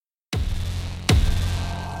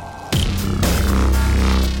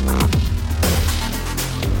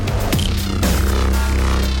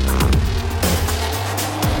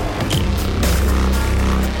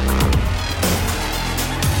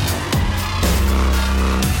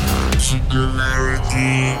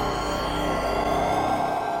Singularity.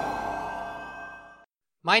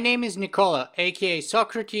 My name is Nicola, aka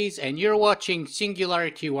Socrates, and you're watching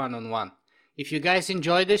Singularity One-on-One. If you guys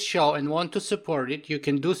enjoy this show and want to support it, you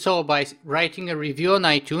can do so by writing a review on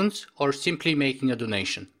iTunes or simply making a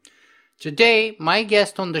donation. Today, my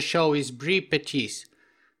guest on the show is Brie Pettis.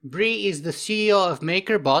 Brie is the CEO of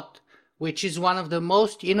MakerBot, which is one of the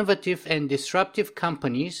most innovative and disruptive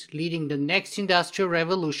companies leading the next industrial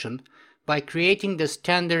revolution by creating the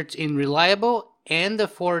standards in reliable and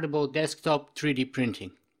affordable desktop 3D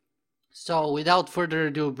printing. So without further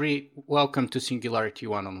ado, Brie, welcome to Singularity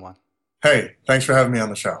One-on-One. Hey, thanks for having me on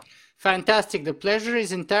the show. Fantastic. The pleasure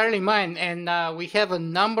is entirely mine, and we have a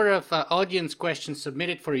number of audience questions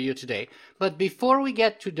submitted for you today. But before we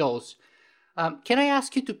get to those, can I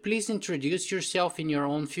ask you to please introduce yourself in your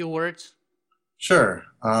own few words? Sure.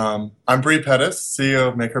 I'm Brie Pettis, CEO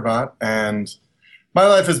of MakerBot, and my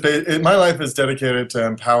life is dedicated to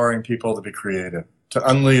empowering people to be creative, to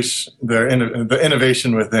unleash the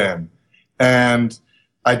innovation within. And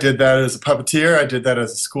I did that as a puppeteer, I did that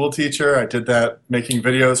as a school teacher, I did that making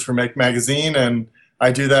videos for Make Magazine, and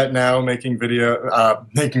I do that now making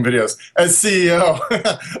videos as CEO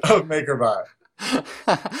of MakerBot.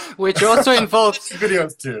 Which also involves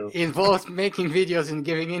videos too. Involves making videos and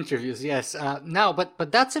giving interviews, yes.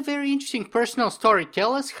 But that's a very interesting personal story.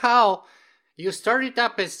 Tell us how you started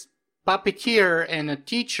up as puppeteer and a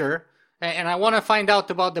teacher, and I want to find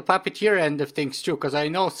out about the puppeteer end of things too, because I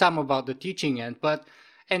know some about the teaching end.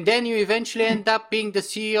 And then you eventually end up being the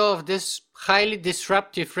CEO of this highly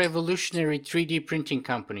disruptive, revolutionary 3D printing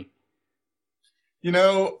company. You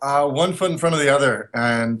know, one foot in front of the other,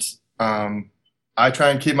 and I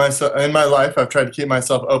try and keep myself in my life. I've tried to keep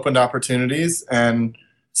myself open to opportunities and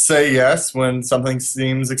say yes when something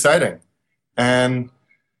seems exciting, and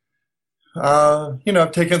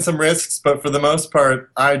I've taken some risks, but for the most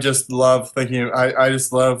part, I just love thinking. I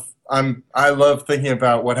love thinking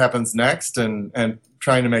about what happens next and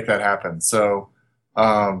trying to make that happen. So,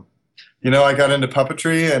 I got into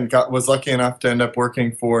puppetry and was lucky enough to end up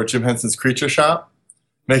working for Jim Henson's Creature Shop,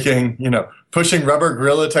 pushing rubber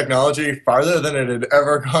gorilla technology farther than it had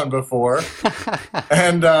ever gone before,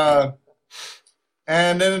 and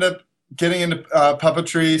ended up getting into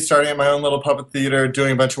puppetry, starting at my own little puppet theater,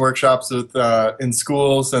 doing a bunch of workshops in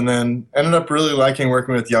schools, and then ended up really liking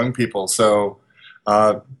working with young people. So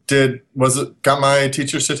got my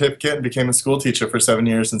teacher certificate and became a school teacher for 7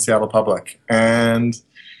 years in Seattle Public. And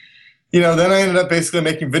then I ended up basically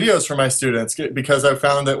making videos for my students because I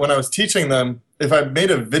found that when I was teaching them, if I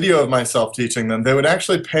made a video of myself teaching them, they would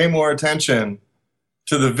actually pay more attention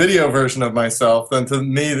to the video version of myself than to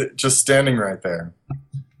me just standing right there.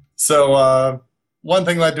 So one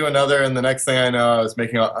thing led to another, and the next thing I know,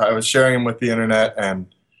 I was sharing them with the internet, and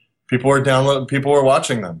people were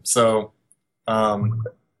watching them. So I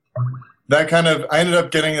ended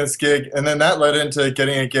up getting this gig, and then that led into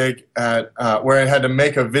getting a gig at where I had to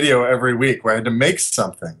make a video every week, where I had to make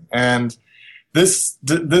something. And this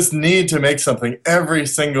need to make something every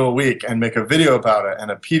single week and make a video about it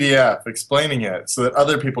and a PDF explaining it so that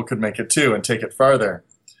other people could make it too and take it farther.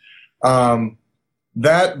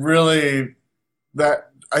 That's really powerful.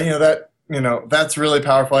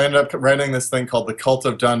 I ended up writing this thing called the Cult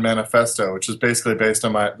of Done Manifesto, which is basically based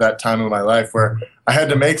on that time of my life where I had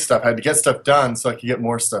to make stuff, I had to get stuff done so I could get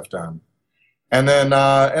more stuff done. And then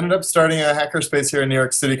ended up starting a hackerspace here in New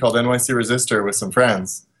York City called NYC Resistor with some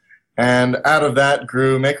friends. And out of that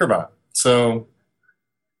grew MakerBot. So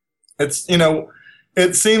it's,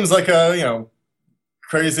 it seems like a,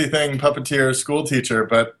 crazy thing, puppeteer, school teacher,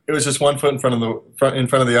 but it was just one foot in front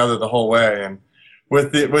of the other the whole way. And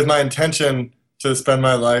with my intention to spend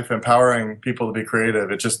my life empowering people to be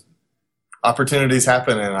creative, it just opportunities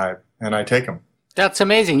happen, and I take them. That's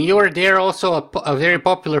amazing. You were there also a very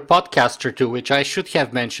popular podcaster too, which I should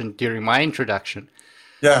have mentioned during my introduction.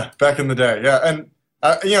 Yeah, back in the day. Yeah, and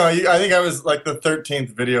I think I was like the 13th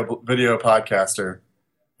video podcaster,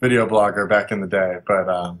 video blogger back in the day,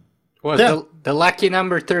 but. The lucky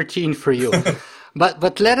number 13 for you.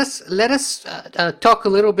 but let us talk a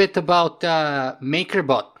little bit about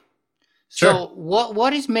MakerBot. Sure. So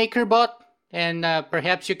what is MakerBot, and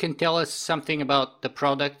perhaps you can tell us something about the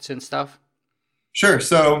products and stuff. Sure.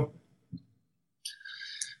 So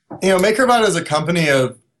MakerBot is a company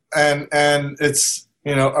and it's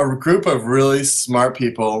a group of really smart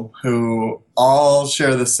people who all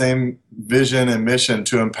share the same vision and mission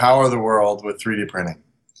to empower the world with 3D printing.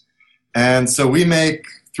 And so we make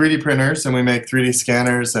 3D printers, and we make 3D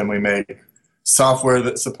scanners, and we make software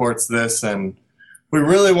that supports this, and we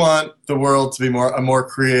really want the world to be a more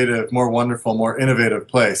creative, more wonderful, more innovative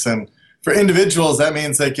place. And For individuals, that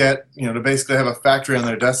means they get, to basically have a factory on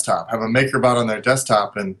their desktop, have a MakerBot on their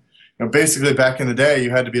desktop. And basically back in the day,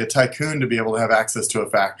 you had to be a tycoon to be able to have access to a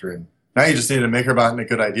factory. Now you just need a MakerBot and a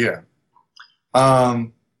good idea.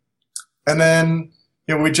 And then,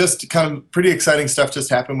 we just kind of pretty exciting stuff just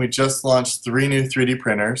happened. We just launched 3 new 3D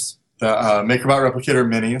printers. The MakerBot Replicator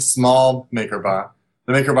Mini, a small MakerBot.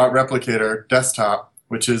 The MakerBot Replicator Desktop,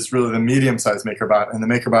 which is really the medium-sized MakerBot, and the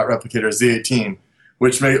MakerBot Replicator Z18,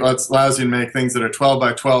 which allows you to make things that are 12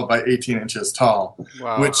 by 12 by 18 inches tall,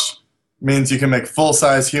 wow. Which means you can make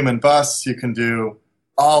full-size human busts. You can do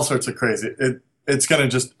all sorts of crazy. It's going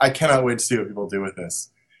to I cannot wait to see what people do with this.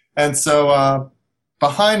 And so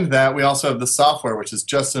behind that, we also have the software, which is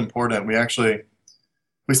just important. We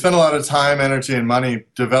spend a lot of time, energy, and money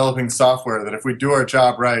developing software that if we do our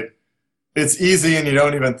job right, it's easy and you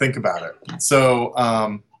don't even think about it. So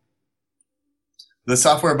the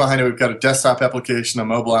software behind it, we've got a desktop application, a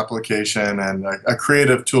mobile application, and a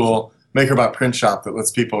creative tool, MakerBot Print Shop, that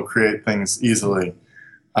lets people create things easily.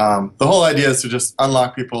 The whole idea is to just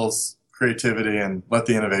unlock people's creativity and let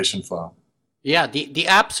the innovation flow. Yeah, the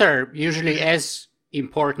apps are usually as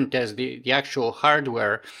important as the actual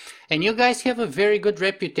hardware. And you guys have a very good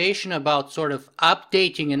reputation about sort of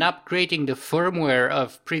updating and upgrading the firmware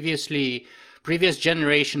of previous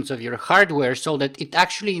generations of your hardware so that it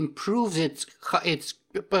actually improves its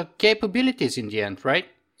capabilities in the end, right?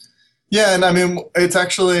 Yeah, and I mean, it's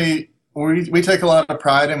actually, we take a lot of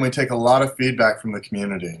pride and we take a lot of feedback from the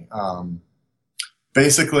community.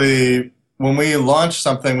 Basically, when we launch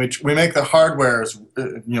something, we make the hardware,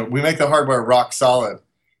 we make the hardware rock solid,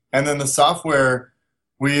 and then the software,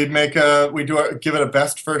 give it a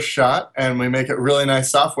best first shot, and we make it really nice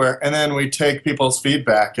software, and then we take people's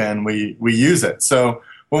feedback and we use it. So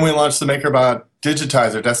when we launched the MakerBot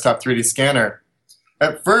Digitizer desktop 3D scanner,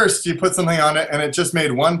 at first you put something on it and it just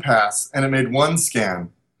made one pass and it made one scan,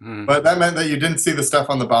 but that meant that you didn't see the stuff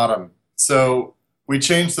on the bottom. So we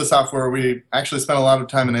changed the software. We actually spent a lot of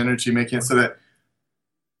time and energy making it so that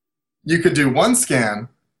you could do one scan,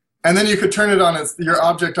 and then you could turn it on your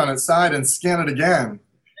object on its side and scan it again,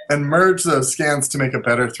 and merge those scans to make a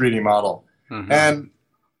better 3D model. And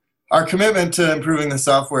our commitment to improving the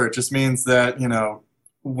software just means that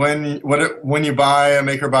when you buy a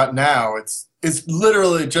MakerBot now, it's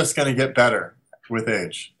literally just going to get better with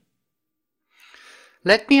age.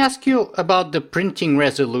 Let me ask you about the printing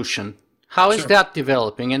resolution. How is that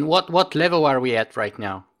developing, and what level are we at right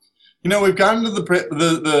now? We've gotten to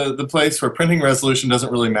the place where printing resolution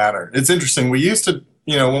doesn't really matter. It's interesting. We used to,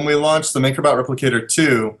 when we launched the MakerBot Replicator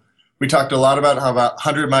 2, we talked a lot about how about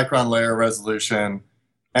 100 micron layer resolution,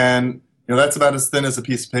 and that's about as thin as a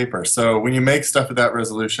piece of paper. So when you make stuff at that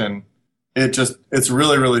resolution, it's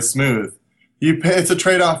really, really smooth. It's a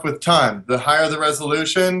trade-off with time. The higher the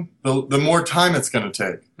resolution, the more time it's going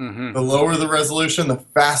to take. The lower the resolution, the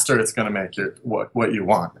faster it's going to make it what you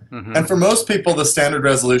want. And for most people, the standard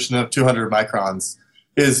resolution of 200 microns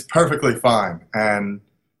is perfectly fine, and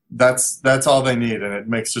that's all they need. And it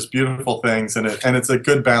makes just beautiful things, and it's a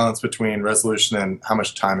good balance between resolution and how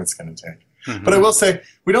much time it's going to take. But I will say,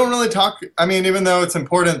 we don't really talk. I mean, even though it's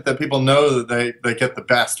important that people know that they get the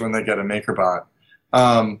best when they get a MakerBot.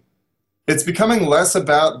 It's becoming less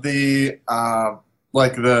about the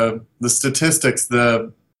statistics,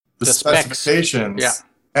 the specifications,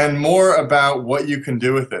 and more about what you can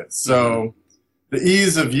do with it. So the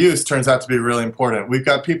ease of use turns out to be really important. We've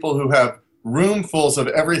got people who have roomfuls of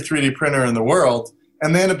every 3D printer in the world,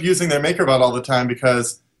 and they end up using their MakerBot all the time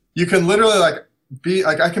because you can literally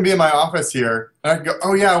I can be in my office here, and I can go,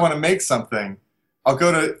 oh yeah, I want to make something. I'll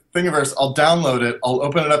go to Thingiverse, I'll download it, I'll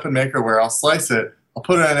open it up in Makerware, I'll slice it, I'll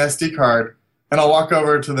put it on an SD card, and I'll walk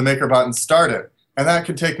over to the MakerBot and start it. And that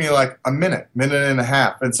could take me like a minute and a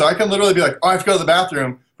half. And so I can literally be like, oh, I have to go to the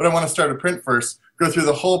bathroom, but I want to start a print first, go through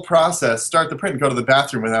the whole process, start the print, and go to the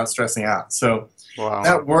bathroom without stressing out. So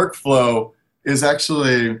that workflow is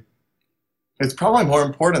actually, it's probably more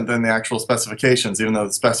important than the actual specifications, even though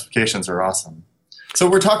the specifications are awesome. So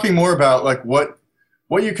we're talking more about like what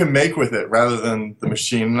you can make with it rather than the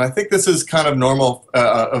machine. And I think this is kind of normal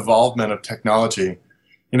evolvement of technology.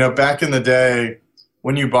 Back in the day,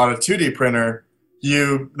 when you bought a 2D printer,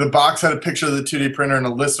 the box had a picture of the 2D printer and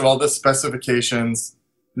a list of all the specifications.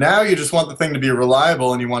 Now you just want the thing to be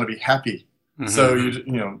reliable and you want to be happy. So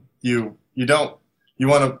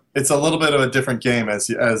it's a little bit of a different game as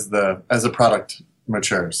a product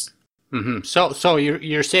matures. So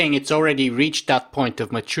you're saying it's already reached that point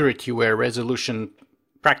of maturity where resolution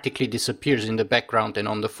practically disappears in the background, and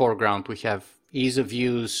on the foreground we have ease of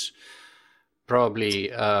use,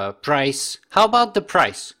 probably price. How about the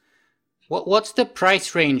price? What's the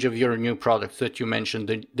price range of your new products that you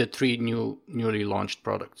mentioned, the three newly launched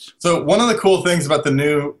products? So one of the cool things about the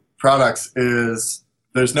new products is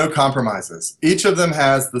there's no compromises. Each of them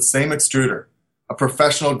has the same extruder, a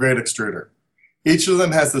professional grade extruder. Each of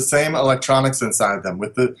them has the same electronics inside them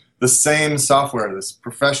with the same software, this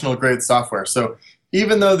professional grade software. So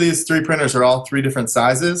even though these three printers are all three different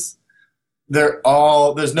sizes,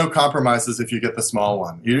 there's no compromises if you get the small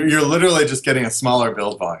one. You're literally just getting a smaller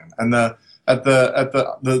build volume. And at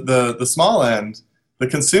the small end, the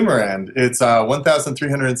consumer end, it's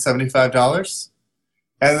 $1,375.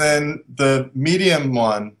 And then the medium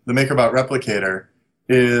one, the MakerBot Replicator,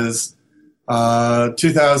 is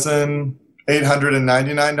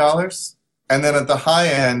 $2,899. And then at the high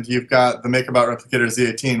end, you've got the MakerBot Replicator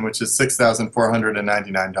Z18, which is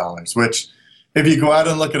 $6,499, which if you go out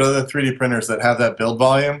and look at other 3D printers that have that build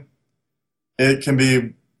volume, it can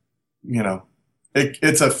be,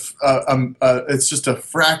 it's just a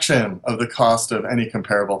fraction of the cost of any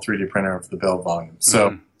comparable 3D printer of the build volume.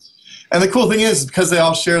 So, and the cool thing is, because they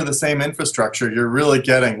all share the same infrastructure, you're really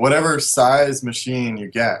getting whatever size machine you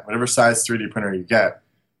get, whatever size 3D printer you get,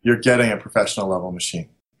 you're getting a professional level machine.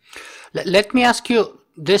 Let me ask you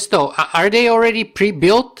this though, are they already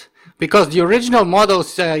pre-built? Because the original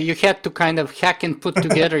models you had to kind of hack and put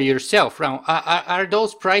together yourself. Are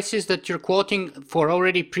those prices that you're quoting for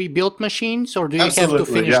already pre-built machines, or do you have to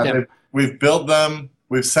finish them? We've built them.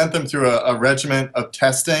 We've sent them through a regiment of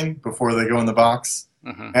testing before they go in the box,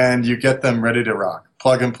 and you get them ready to rock.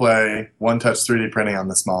 Plug and play, one-touch 3D printing on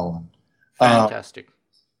the small one. Fantastic.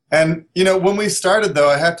 And, when we started, though,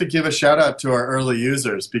 I have to give a shout-out to our early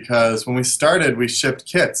users, because when we started, we shipped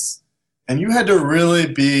kits. And you had to really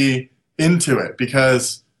be into it,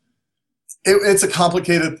 because it's a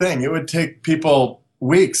complicated thing. It would take people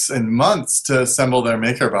weeks and months to assemble their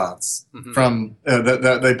MakerBots from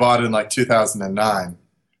that they bought in like 2009.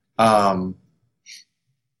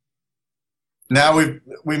 Now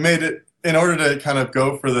we made it in order to kind of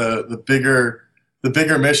go for the bigger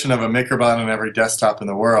mission of a MakerBot on every desktop in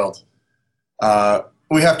the world.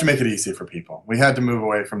 We have to make it easy for people. We had to move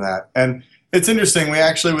away from that. And it's interesting, we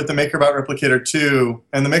actually, with the MakerBot Replicator 2,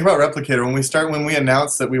 and the MakerBot Replicator, when we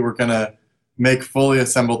announced that we were going to make fully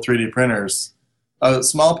assembled 3D printers, a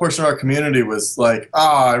small portion of our community was like,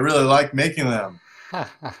 I really like making them.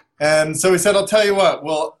 And so we said, I'll tell you what,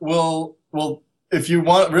 we'll if you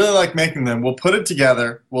really like making them, we'll put it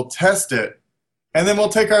together, we'll test it, and then we'll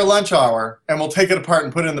take our lunch hour, and we'll take it apart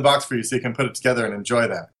and put it in the box for you so you can put it together and enjoy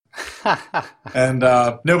that. And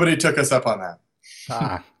nobody took us up on that.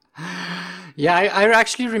 Yeah, I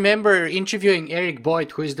actually remember interviewing Eric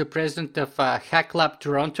Boyd, who is the president of Hack Lab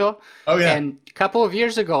Toronto. Oh, yeah. And a couple of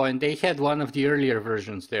years ago, and they had one of the earlier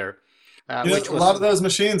versions there. A lot of those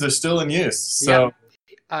machines are still in use. So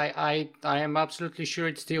yeah, I am absolutely sure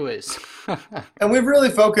it still is. And we've really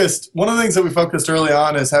focused, one of the things that we focused early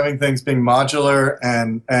on is having things being modular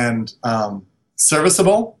and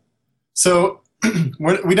serviceable. So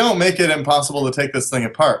we don't make it impossible to take this thing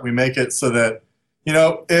apart. We make it so that,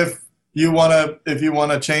 if you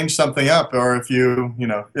want to change something up, or if you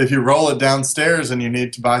roll it downstairs and you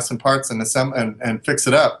need to buy some parts and and fix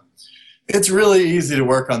it up, it's really easy to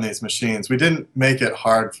work on these machines. We didn't make it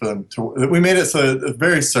hard for them to. We made it so it's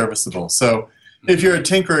very serviceable. So if you're a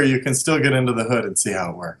tinkerer, you can still get into the hood and see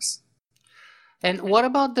how it works. And what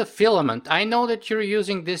about the filament? I know that you're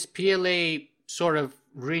using this PLA sort of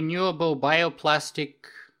renewable bioplastic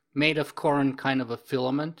made of corn kind of a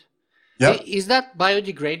filament. Yep. Is that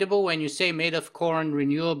biodegradable? When you say made of corn,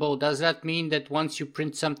 renewable, does that mean that once you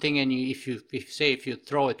print something and if you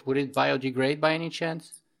throw it, would it biodegrade by any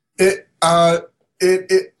chance? I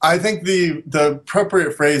think the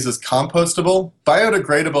appropriate phrase is compostable.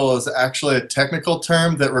 Biodegradable is actually a technical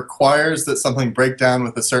term that requires that something break down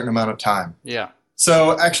with a certain amount of time. Yeah.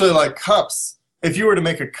 So actually, like cups, if you were to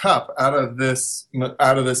make a cup out of this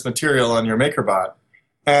material on your MakerBot,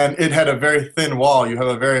 and it had a very thin wall, you have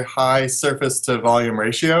a very high surface to volume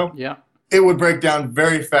ratio, yeah, it would break down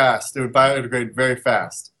very fast. It would biodegrade very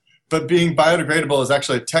fast. But being biodegradable is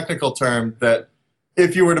actually a technical term that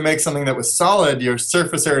if you were to make something that was solid, your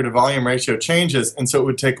surface area to volume ratio changes, and so it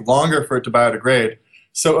would take longer for it to biodegrade.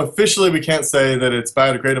 So officially we can't say that it's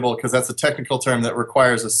biodegradable because that's a technical term that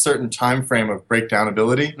requires a certain time frame of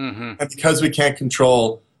breakdownability. And because we can't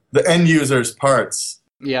control the end user's parts,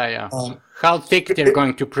 how thick they're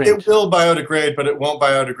going to print. It will biodegrade, but it won't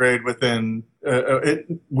biodegrade within.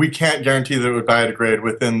 We can't guarantee that it would biodegrade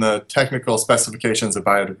within the technical specifications of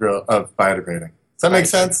biodegrading. Does that make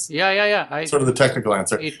sense? Yeah. Sort of the technical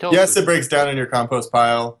answer. Yes, it breaks down in your compost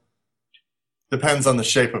pile. Depends on the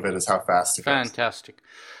shape of it, is how fast it goes. Fantastic.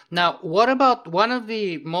 Now, what about one of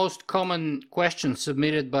the most common questions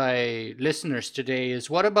submitted by listeners today is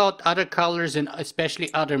what about other colors and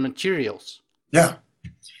especially other materials? Yeah.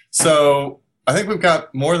 So I think we've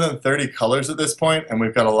got more than 30 colors at this point, and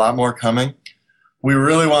we've got a lot more coming. We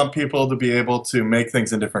really want people to be able to make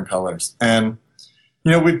things in different colors. And,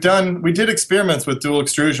 you know, we did experiments with dual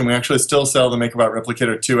extrusion. We actually still sell the MakerBot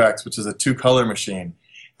Replicator 2X, which is a 2-color machine.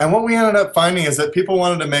 And what we ended up finding is that people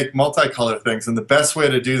wanted to make multicolor things, and the best way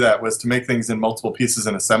to do that was to make things in multiple pieces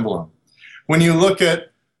and assemble them. When you look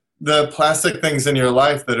at the plastic things in your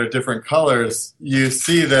life that are different colors, you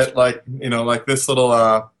see that, like, you know, like this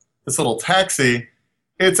little taxi,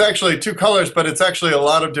 it's actually 2 colors, but it's actually a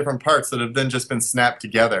lot of different parts that have then just been snapped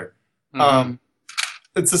together. Mm-hmm.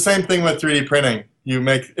 It's the same thing with 3D printing.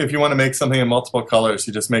 If you want to make something in multiple colors,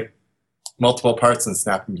 you just make multiple parts and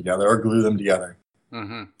snap them together or glue them together.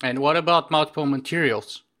 Mm-hmm. And what about multiple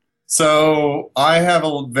materials? So I have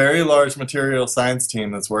a very large material science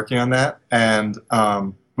team that's working on that, and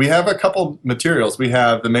we have a couple materials. We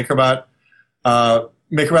have the MakerBot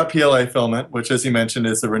PLA filament, which, as you mentioned,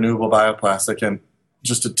 is a renewable bioplastic, and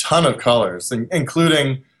just a ton of colors,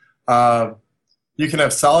 including you can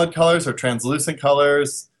have solid colors or translucent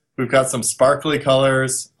colors. We've got some sparkly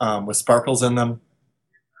colors with sparkles in them.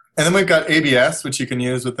 And then we've got ABS, which you can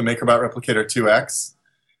use with the MakerBot Replicator 2X.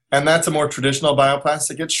 And that's a more traditional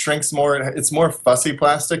bioplastic. It shrinks more. It's more fussy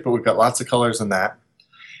plastic, but we've got lots of colors in that.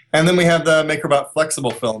 And then we have the MakerBot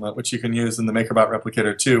Flexible filament, which you can use in the MakerBot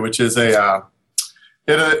Replicator 2, which is it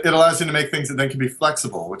allows you to make things that then can be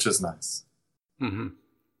flexible, which is nice. Mm-hmm.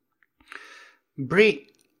 Bree,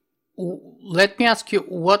 let me ask you,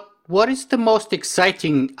 what is the most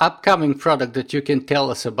exciting upcoming product that you can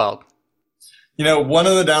tell us about? You know, one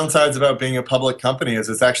of the downsides about being a public company is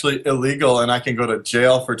it's actually illegal, and I can go to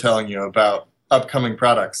jail for telling you about upcoming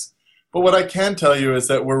products. But what I can tell you is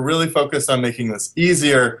that we're really focused on making this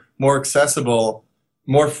easier, more accessible,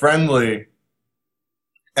 more friendly,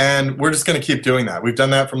 and we're just going to keep doing that. We've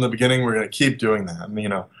done that from the beginning. We're going to keep doing that. And, you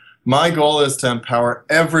know, my goal is to empower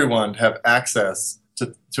everyone to have access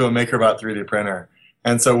to a MakerBot 3D printer.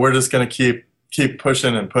 And so we're just going to keep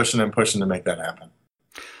pushing and pushing and pushing to make that happen.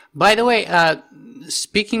 By the way,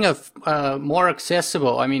 speaking of more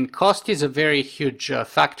accessible, I mean, cost is a very huge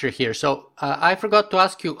factor here. So I forgot to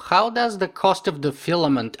ask you, how does the cost of the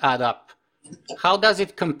filament add up? How does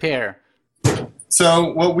it compare?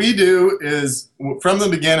 So what we do is, from the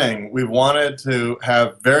beginning, we wanted to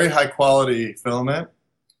have very high quality filament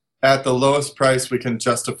at the lowest price we can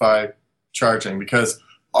justify charging, because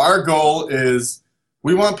our goal is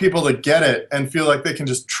we want people to get it and feel like they can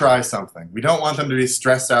just try something. We don't want them to be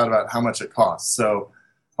stressed out about how much it costs. So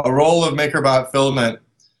a roll of MakerBot filament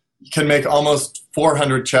can make almost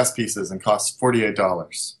 400 chess pieces and costs $48.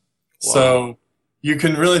 Wow. So you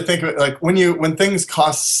can really think of it like when things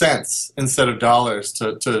cost cents instead of dollars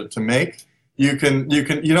to make, you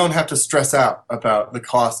don't have to stress out about the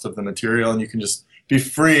cost of the material, and you can just be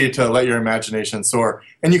free to let your imagination soar.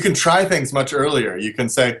 And you can try things much earlier. You can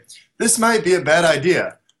say, this might be a bad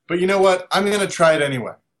idea, but you know what? I'm going to try it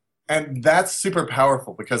anyway. And that's super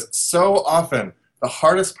powerful, because so often the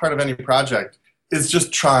hardest part of any project is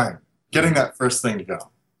just trying, getting that first thing to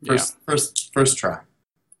go. First try.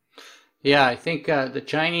 Yeah, I think the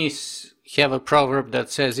Chinese have a proverb that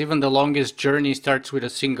says even the longest journey starts with a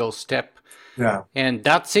single step. Yeah. And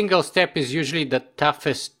that single step is usually the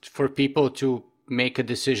toughest for people to make a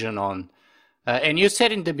decision on. And you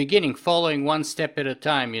said in the beginning, following one step at a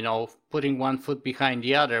time, you know, putting one foot behind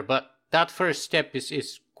the other. But that first step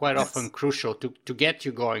is quite often crucial to get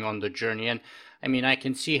you going on the journey. And I mean, I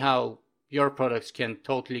can see how your products can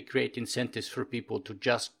totally create incentives for people to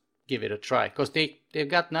just give it a try, because they've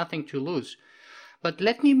got nothing to lose. But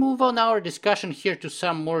let me move on our discussion here to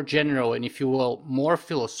some more general and, if you will, more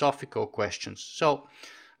philosophical questions. So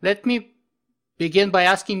let me begin by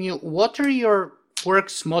asking you, what are your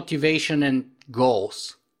work's motivation and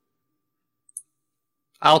goals?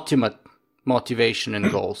 Ultimate motivation and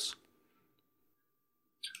goals.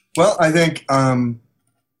 Well, I think for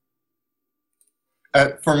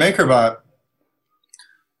MakerBot,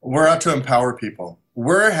 we're out to empower people.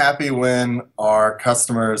 We're happy when our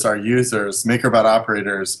customers, our users, MakerBot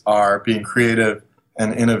operators are being creative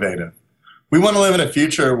and innovative. We want to live in a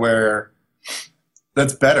future where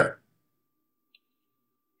that's better,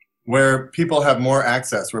 where people have more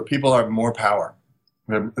access, where people have more power.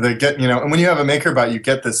 They get, you know, and when you have a MakerBot, you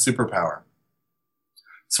get this superpower.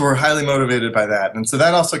 So we're highly motivated by that. And so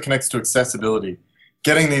that also connects to accessibility,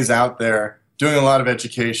 getting these out there, doing a lot of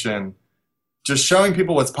education, just showing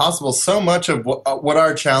people what's possible. So much of what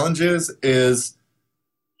our challenge is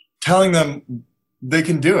telling them they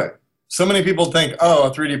can do it. So many people think, oh,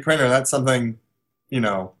 a 3D printer, that's something,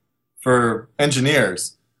 for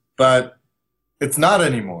engineers. But it's not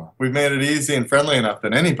anymore. We've made it easy and friendly enough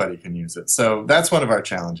that anybody can use it. So that's one of our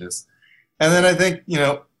challenges. And then I think,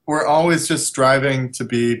 we're always just striving to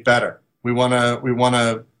be better. We want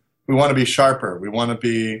to be sharper. We want to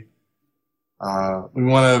be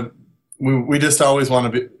we just always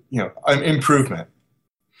want to be, an improvement.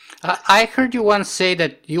 I heard you once say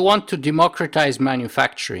that you want to democratize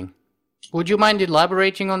manufacturing. Would you mind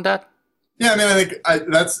elaborating on that? Yeah, I mean, I think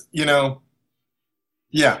that's,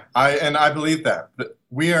 I believe that. But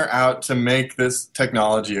we are out to make this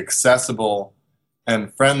technology accessible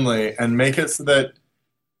and friendly and make it so that,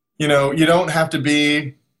 you don't have to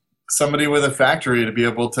be somebody with a factory to be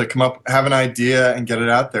able to come up, have an idea and get it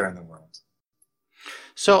out there in the world.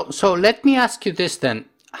 So let me ask you this then.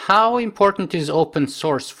 How important is open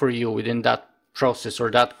source for you within that process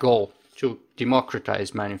or that goal to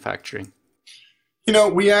democratize manufacturing?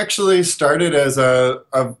 We actually started as a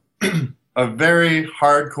very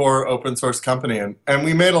hardcore open source company, and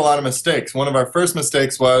we made a lot of mistakes. One of our first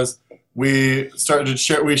mistakes was we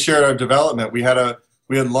shared our development. We had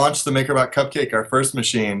launched the MakerBot Cupcake, our first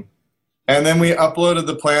machine, and then we uploaded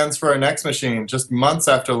the plans for our next machine just months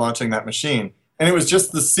after launching that machine. And it was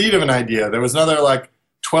just the seed of an idea. There was another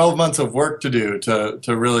 12 months of work to do to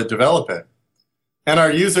really develop it. And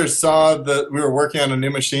our users saw that we were working on a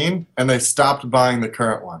new machine, and they stopped buying the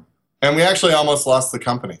current one. And we actually almost lost the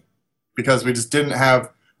company because we just didn't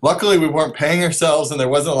have, luckily we weren't paying ourselves and there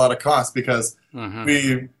wasn't a lot of cost because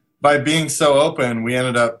by being so open, we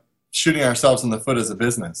ended up shooting ourselves in the foot as a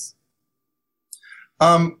business.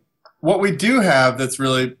 What we do have that's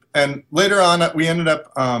really, and later on we ended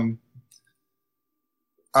up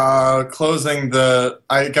I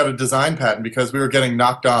got a design patent because we were getting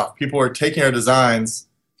knocked off. People were taking our designs,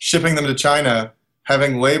 shipping them to China,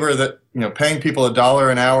 having labor that, paying people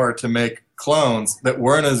 $1 an hour to make clones that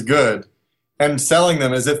weren't as good and selling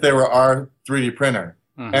them as if they were our 3D printer.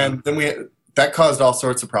 And then that caused all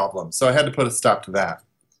sorts of problems. So I had to put a stop to that.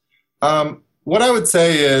 What I would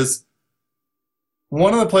say is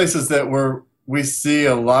one of the places that we see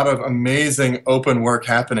a lot of amazing open work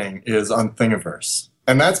happening is on Thingiverse.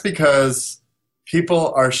 And that's because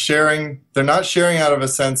people are sharing, they're not sharing out of a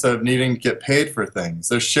sense of needing to get paid for things.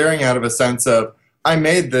 They're sharing out of a sense of, I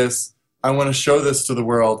made this, I want to show this to the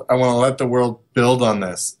world, I want to let the world build on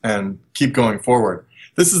this and keep going forward.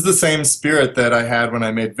 This is the same spirit that I had when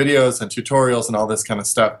I made videos and tutorials and all this kind of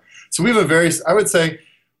stuff. So we have I would say,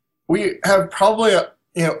 we have probably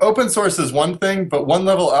open source is one thing, but one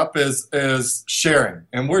level up is sharing.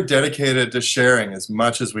 And we're dedicated to sharing as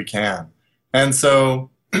much as we can. And so,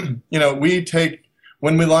 when we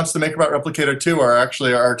launched the MakerBot Replicator 2, our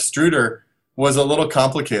extruder was a little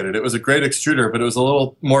complicated. It was a great extruder, but it was a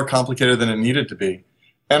little more complicated than it needed to be.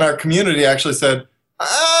 And our community actually said,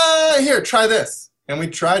 here, try this. And we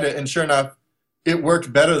tried it, and sure enough, it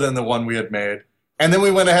worked better than the one we had made. And then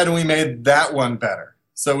we went ahead and we made that one better.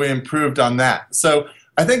 So we improved on that. So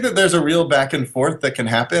I think that there's a real back and forth that can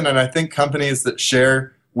happen, and I think companies that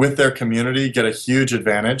share with their community get a huge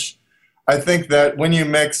advantage. I think that when you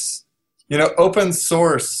mix, open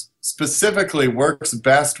source specifically works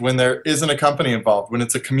best when there isn't a company involved, when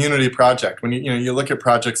it's a community project. When you look at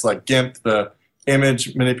projects like GIMP, the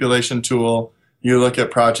image manipulation tool, you look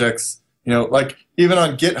at projects, like even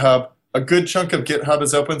on GitHub, a good chunk of GitHub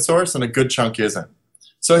is open source and a good chunk isn't.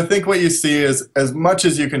 So I think what you see is as much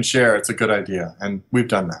as you can share, it's a good idea, and we've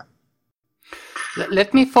done that.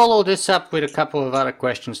 Let me follow this up with a couple of other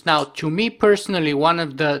questions. Now, to me personally, one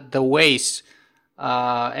of the ways,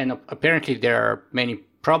 and apparently there are many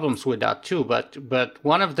problems with that too, but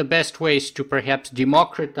one of the best ways to perhaps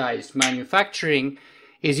democratize manufacturing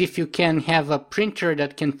is if you can have a printer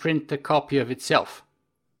that can print a copy of itself.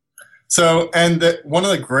 So, one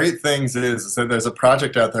of the great things is that there's a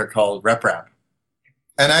project out there called RepRap.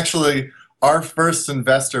 And actually, our first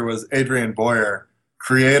investor was Adrian Boyer,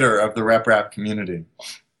 creator of the RepRap community.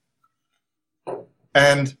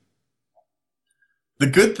 And the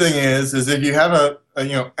good thing is if you have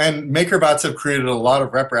and MakerBots have created a lot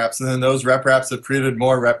of RepRaps, and then those RepRaps have created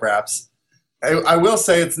more RepRaps. I will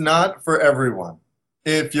say it's not for everyone.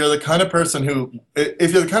 If you're the kind of person who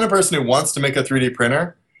wants to make a 3D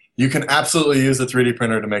printer, you can absolutely use a 3D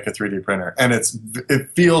printer to make a 3D printer, and it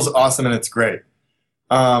feels awesome and it's great.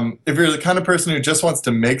 If you're the kind of person who just wants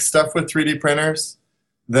to make stuff with 3D printers,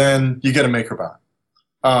 then you get a MakerBot.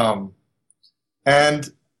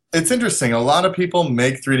 And it's interesting. A lot of people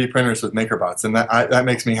make 3D printers with MakerBots, and that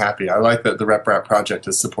makes me happy. I like that the RepRap project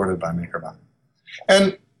is supported by MakerBot.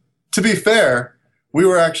 And to be fair, we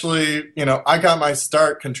were actually, I got my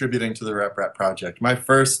start contributing to the RepRap project. My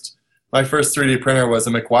first 3D printer was a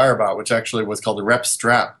McGuireBot, which actually was called a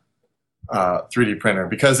RepStrap 3D printer,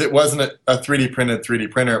 because it wasn't a 3D printed 3D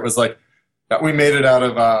printer. It was like we made it out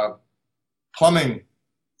of plumbing,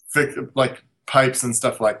 like pipes and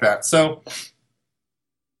stuff like that. So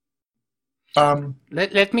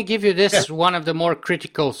let me give you this, yeah. one of the more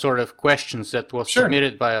critical sort of questions that was Sure.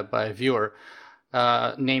 submitted by a viewer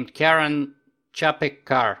named Karen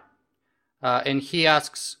Chapek-Carr. And he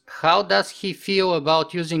asks, how does he feel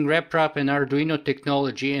about using RepRap and Arduino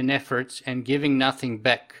technology and efforts and giving nothing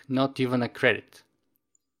back, not even a credit?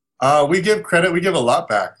 We give credit. We give a lot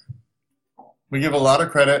back. We give a lot of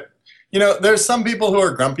credit. There's some people who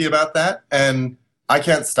are grumpy about that, and I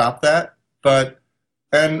can't stop that.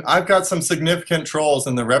 And I've got some significant trolls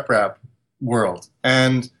in the RepRap world.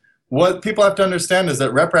 And what people have to understand is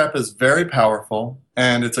that RepRap is very powerful,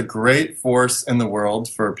 and it's a great force in the world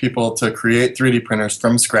for people to create 3D printers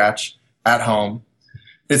from scratch at home.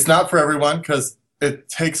 It's not for everyone because it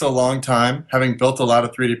takes a long time. Having built a lot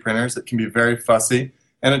of 3D printers, it can be very fussy,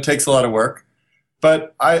 and it takes a lot of work.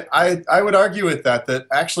 But I would argue with that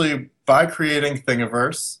actually by creating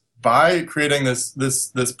Thingiverse, by creating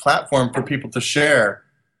this platform for people to share,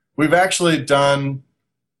 we've actually done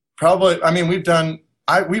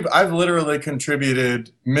I've literally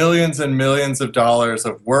contributed millions and millions of dollars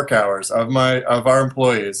of work hours of our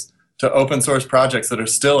employees to open source projects that are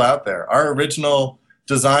still out there. Our original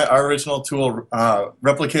tool,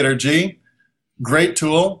 Replicator G, great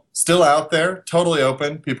tool, still out there, totally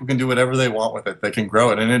open. People can do whatever they want with it. They can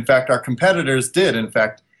grow it. And in fact, our competitors did, in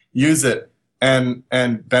fact, use it and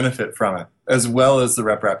benefit from it, as well as the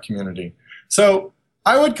RepRap community. So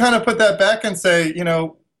I would kind of put that back and say,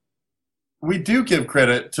 we do give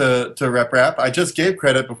credit to RepRap. I just gave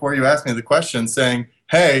credit before you asked me the question, saying,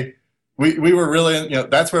 hey, we were really,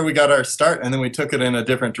 that's where we got our start, and then we took it in a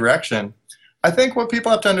different direction. I think what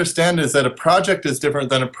people have to understand is that a project is different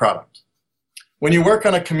than a product. When you work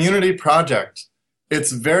on a community project,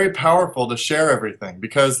 it's very powerful to share everything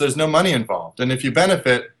because there's no money involved. And if you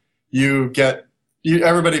benefit,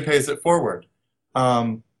 everybody pays it forward.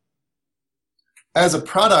 As a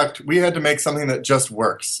product, we had to make something that just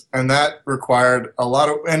works. And that required a lot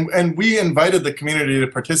of, and we invited the community to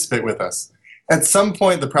participate with us. At some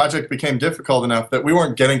point, the project became difficult enough that we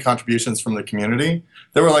weren't getting contributions from the community.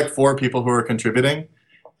 There were like 4 people who were contributing.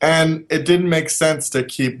 And it didn't make sense to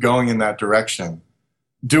keep going in that direction.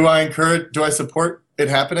 Do I support it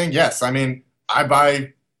happening? Yes. I mean, I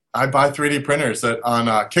buy 3D printers on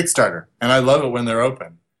Kickstarter, and I love it when they're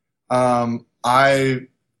open. I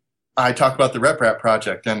talk about the RepRap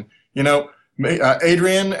project, and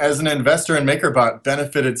Adrian, as an investor in MakerBot,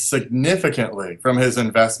 benefited significantly from his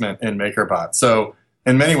investment in MakerBot. So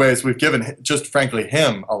in many ways, we've given just frankly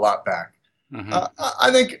him a lot back. Mm-hmm.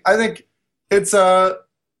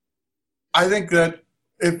 I think that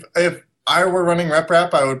if I were running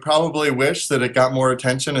RepRap, I would probably wish that it got more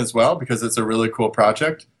attention as well because it's a really cool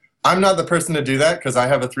project. I'm not the person to do that because I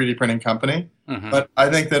have a 3D printing company, but I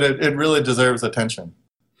think that it really deserves attention.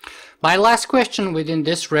 My last question within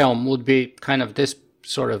this realm would be kind of this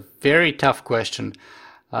sort of very tough question,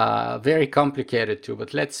 very complicated too,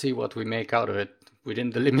 but let's see what we make out of it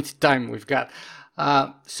within the limited time we've got.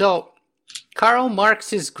 So Karl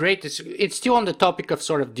Marx's greatest, it's still on the topic of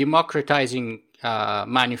sort of democratizing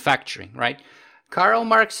manufacturing, right? Karl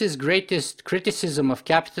Marx's greatest criticism of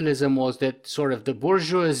capitalism was that sort of the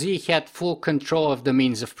bourgeoisie had full control of the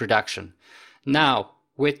means of production. Now,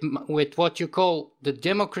 with what you call the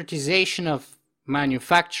democratization of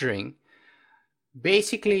manufacturing,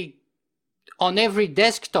 basically on every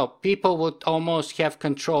desktop, people would almost have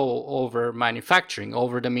control over manufacturing,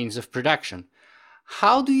 over the means of production.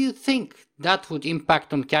 How do you think that would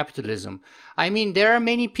impact on capitalism? I mean, there are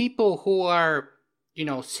many people who are,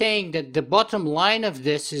 saying that the bottom line of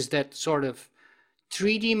this is that sort of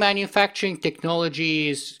 3D manufacturing technology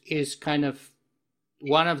is kind of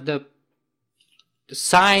one of the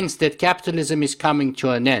signs that capitalism is coming to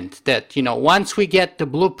an end. That, once we get the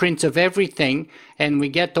blueprints of everything and we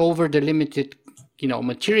get over the limited,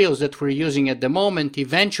 materials that we're using at the moment,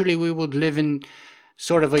 eventually we would live in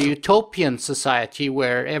sort of a utopian society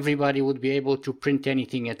where everybody would be able to print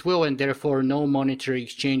anything at will, and therefore no monetary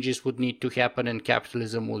exchanges would need to happen and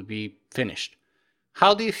capitalism would be finished.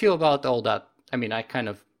 How do you feel about all that? I mean, I'm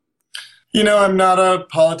not a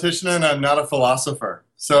politician and I'm not a philosopher,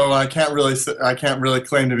 so I can't really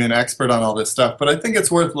claim to be an expert on all this stuff, but I think it's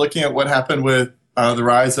worth looking at what happened with the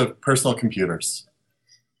rise of personal computers.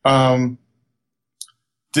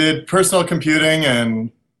 Did personal computing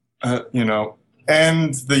and,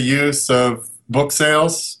 end the use of Book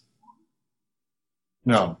sales?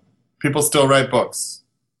 No. People still write books.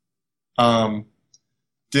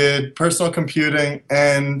 Did personal computing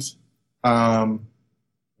end,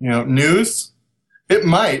 news? It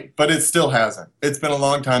might, but it still hasn't. It's been a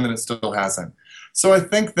long time and it still hasn't. So I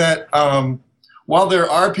think that while there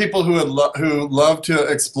are people who love to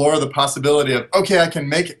explore the possibility of, okay, I can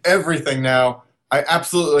make everything now, I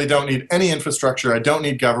absolutely don't need any infrastructure, I don't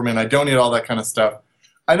need government, I don't need all that kind of stuff.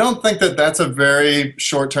 I don't think that that's a very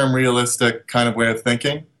short-term realistic kind of way of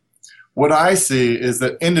thinking. What I see is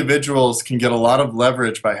that individuals can get a lot of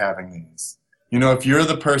leverage by having these. If you're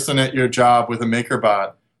the person at your job with a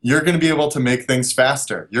MakerBot, you're going to be able to make things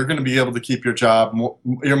faster. You're going to be able to keep your job,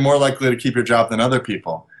 you're more likely to keep your job than other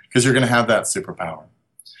people because you're going to have that superpower.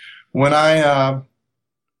 When I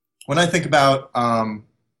think about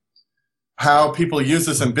how people use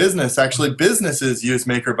this in business, actually businesses use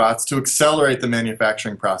MakerBots to accelerate the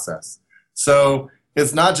manufacturing process. So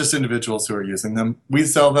it's not just individuals who are using them. We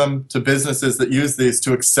sell them to businesses that use these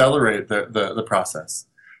to accelerate the process.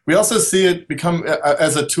 We also see it become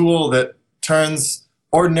as a tool that turns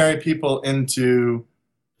ordinary people into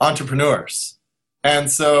entrepreneurs.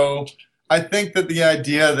 And so I think that the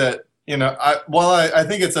idea that, I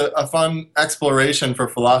think it's a fun exploration for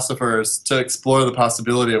philosophers to explore the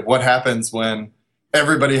possibility of what happens when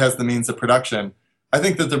everybody has the means of production. I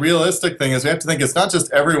think that the realistic thing is we have to think it's not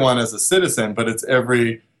just everyone as a citizen, but it's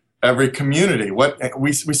every community.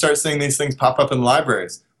 We start seeing these things pop up in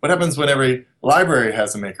libraries. What happens when every library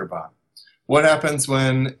has a MakerBot? What happens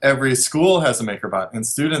when every school has a MakerBot and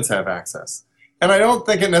students have access? And I don't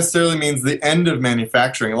think it necessarily means the end of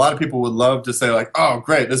manufacturing. A lot of people would love to say, like, oh,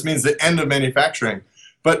 great, this means the end of manufacturing.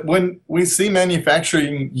 But when we see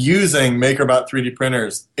manufacturing using MakerBot 3D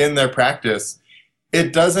printers in their practice,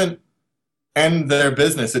 it doesn't end their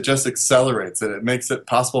business. It just accelerates it. It makes it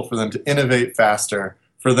possible for them to innovate faster,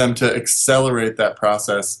 for them to accelerate that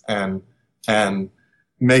process and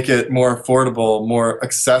make it more affordable, more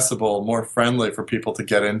accessible, more friendly for people to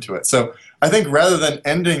get into it. So I think rather than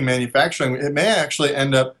ending manufacturing, it may actually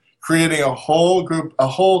end up creating a whole group, a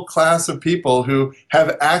whole class of people who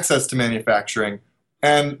have access to manufacturing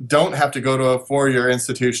and don't have to go to a four-year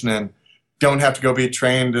institution and don't have to go be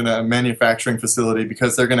trained in a manufacturing facility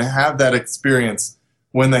because they're going to have that experience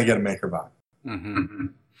when they get a MakerBot. Mm-hmm.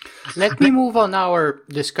 Let me move on our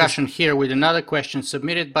discussion here with another question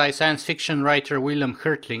submitted by science fiction writer William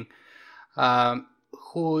Hertling,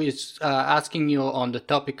 who is asking you on the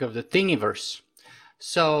topic of the Thingiverse.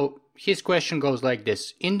 So his question goes like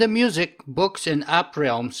this. In the music, books, and app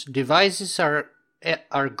realms, devices are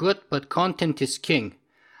good, but content is king.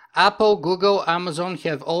 Apple, Google, Amazon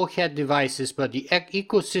have all had devices, but the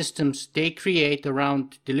ecosystems they create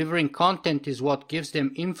around delivering content is what gives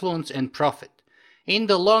them influence and profit. In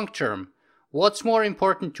the long term, what's more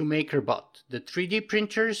important to MakerBot, the 3D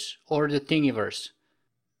printers or the Thingiverse?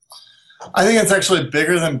 I think it's actually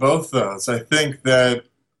bigger than both those. I think that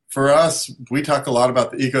for us, we talk a lot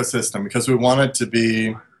about the ecosystem because we want it to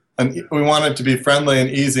be friendly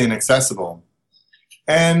and easy and accessible.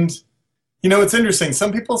 And it's interesting.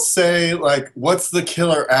 Some people say, like, what's the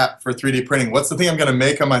killer app for 3D printing? What's the thing I'm going to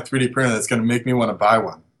make on my 3D printer that's going to make me want to buy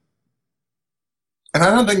one? And I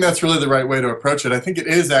don't think that's really the right way to approach it. I think it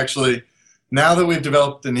is actually, now that we've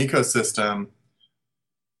developed an ecosystem,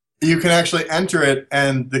 you can actually enter it,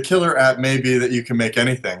 and the killer app may be that you can make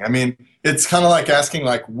anything. I mean, it's kind of like asking,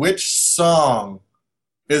 like, which song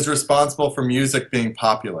is responsible for music being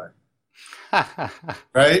popular?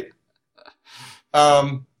 Right?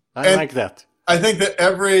 I like that. I think that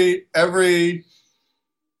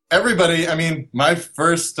everybody, I mean, my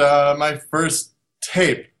first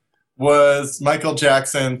tape was Michael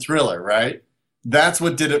Jackson Thriller, right? That's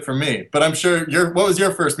what did it for me. But I'm sure what was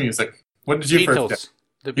your first music? What did you first get?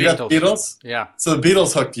 The Beatles. You got the Beatles? Yeah. So the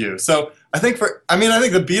Beatles hooked you. So I think the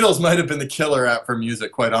Beatles might have been the killer app for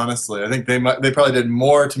music, quite honestly. I think they probably did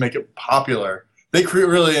more to make it popular. They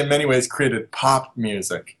really, in many ways, created pop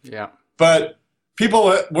music. Yeah. But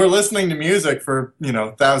people were listening to music for,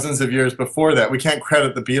 thousands of years before that. We can't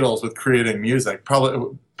credit the Beatles with creating music,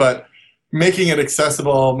 probably, but making it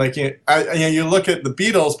accessible, you look at the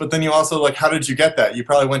Beatles, but then you also, like, how did you get that? You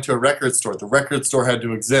probably went to a record store. The record store had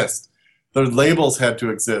to exist. The labels had to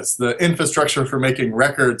exist. The infrastructure for making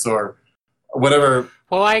records or whatever.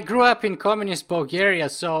 Well, I grew up in communist Bulgaria,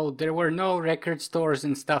 so there were no record stores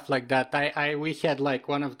and stuff like that. We had, like,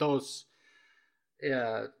 one of those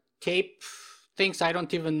tape things. I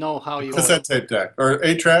don't even know how you... Cassette tape deck. Or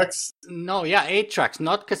 8-tracks? No, yeah, 8-tracks,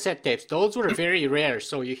 not cassette tapes. Those were very rare,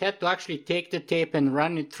 so you had to actually take the tape and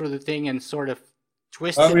run it through the thing and sort of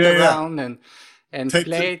twist it around and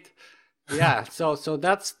play it. Yeah, so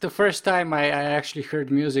that's the first time I actually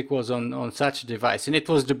heard music was on such a device, and it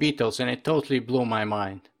was the Beatles, and it totally blew my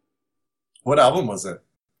mind. What album was it?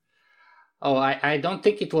 Oh, I don't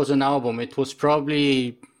think it was an album. It was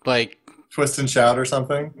probably like, Twist and Shout or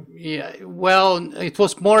something? yeah, well, it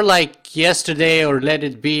was more like Yesterday or Let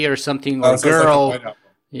It Be or something, Oh, or so it's like the Girl. White Album.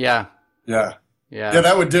 Yeah, Yeah. Yeah, yeah,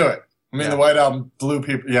 that would do it. I mean, yeah. the White Album blew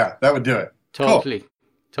people. Yeah, that would do it. Cool. Totally,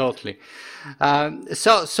 totally.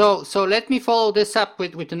 So let me follow this up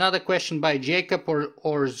with another question by Jacob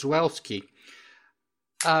or Zwelski.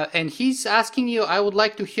 And he's asking you, I would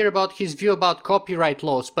like to hear about his view about copyright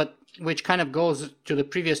laws, but which kind of goes to the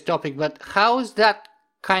previous topic, but how is that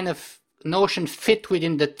kind of notion fit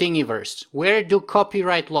within the Thingiverse? Where do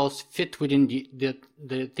copyright laws fit within the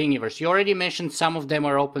Thingiverse? You already mentioned some of them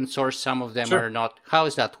are open source, some of them Sure. are not. How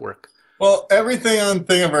does that work? Well, everything on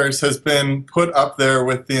Thingiverse has been put up there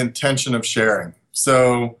with the intention of sharing.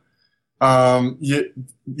 So you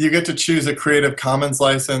get to choose a Creative Commons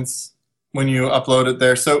license when you upload it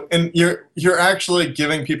there. So and you're actually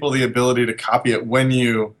giving people the ability to copy it when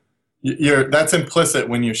that's implicit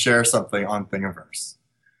when you share something on Thingiverse.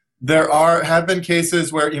 There have been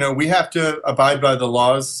cases where we have to abide by the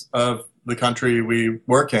laws of the country we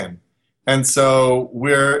work in, and so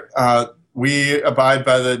we abide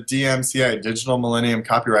by the DMCA, Digital Millennium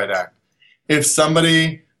Copyright Act. If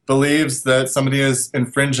somebody believes that somebody is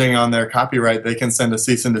infringing on their copyright, they can send a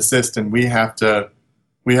cease and desist, and we have to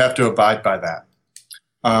abide by that.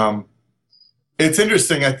 It's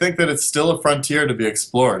interesting. I think that it's still a frontier to be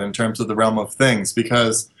explored in terms of the realm of things,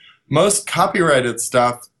 because most copyrighted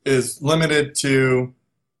stuff is limited to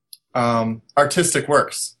artistic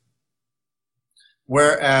works,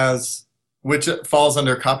 whereas which falls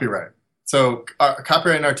under copyright. So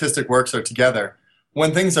copyright and artistic works are together.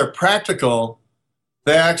 When things are practical,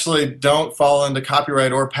 they actually don't fall into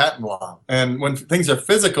copyright or patent law. And when things are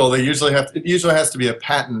physical, it usually has to be a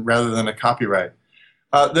patent rather than a copyright.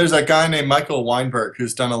 There's a guy named Michael Weinberg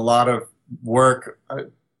who's done a lot of work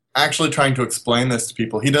actually trying to explain this to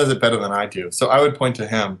people. He does it better than I do. So I would point to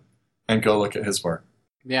him and go look at his work.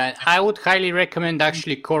 Yeah, I would highly recommend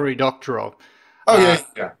actually Cory Doctorow. Oh,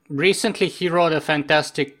 yeah. Recently, he wrote a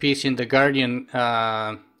fantastic piece in The Guardian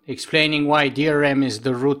explaining why DRM is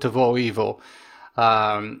the root of all evil.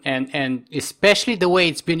 And especially the way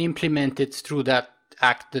it's been implemented through that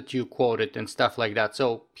act that you quoted and stuff like that.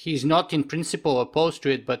 So he's not in principle opposed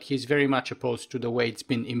to it, but he's very much opposed to the way it's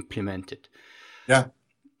been implemented. Yeah.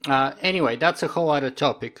 Anyway, that's a whole other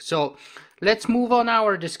topic. So let's move on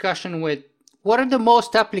our discussion with what are the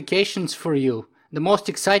most applications for you, the most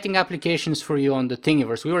exciting applications for you on the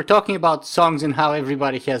Thingiverse? We were talking about songs and how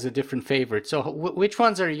everybody has a different favorite. So which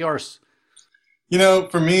ones are yours?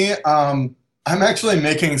 For me, I'm actually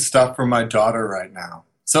making stuff for my daughter right now.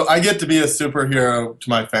 So I get to be a superhero to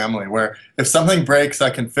my family, where if something breaks, I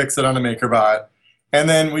can fix it on a MakerBot. And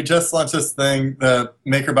then we just launched this thing, the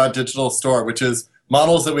MakerBot Digital Store, which is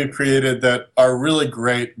models that we've created that are really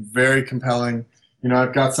great, very compelling.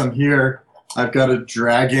 I've got some here. I've got a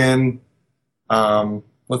dragon.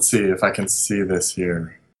 Let's see if I can see this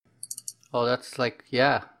here. Oh, that's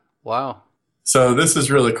yeah. Wow. So this is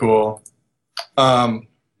really cool. Let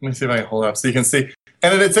me see if I can hold it up so you can see.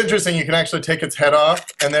 And it's interesting, you can actually take its head off,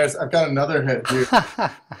 and I've got another head here.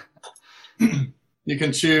 You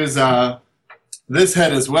can choose this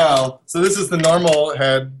head as well. So this is the normal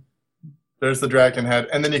head. There's the dragon head.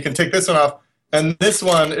 And then you can take this one off, and this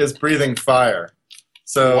one is breathing fire.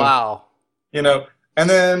 So, wow. And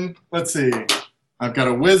then, let's see, I've got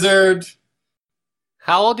a wizard.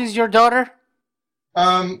 How old is your daughter?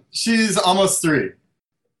 She's almost 3.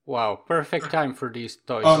 Wow, perfect time for these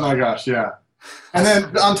toys. Oh my gosh, yeah. And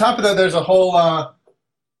then on top of that, there's a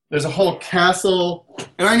whole castle,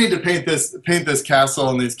 and I need to paint this castle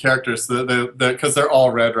and these characters because they're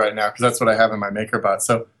all red right now, because that's what I have in my MakerBot.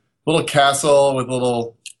 So little castle with a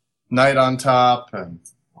little knight on top, and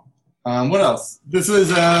what else? This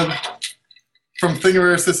is from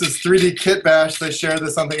Thingiverse. This is 3D Kit Bash. They share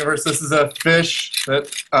this on Thingiverse. This is a fish that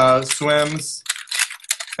swims,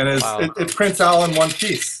 and it prints all in one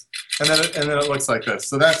piece, and then it looks like this.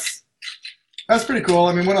 So that's pretty cool.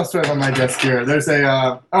 I mean, what else do I have on my desk here? There's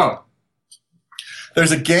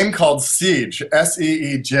there's a game called Siege,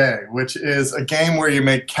 SEEJ, which is a game where you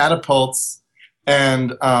make catapults,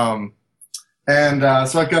 and so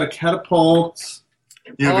I've got a catapult.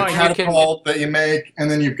 You have a catapult that you make, and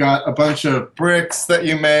then you've got a bunch of bricks that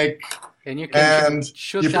you make, and you can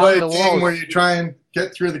shoot you play a game where you try and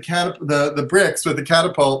get through the bricks with the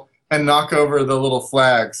catapult and knock over the little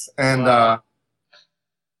flags. And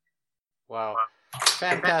wow,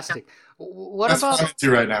 fantastic. What That's what I'm about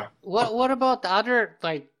into right now. what about other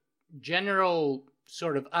like general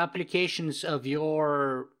sort of applications of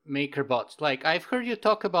your MakerBots? Like I've heard you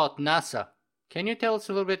talk about NASA. Can you tell us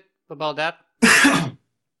a little bit about that?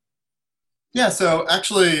 Yeah, so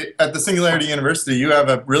actually at the Singularity University, you have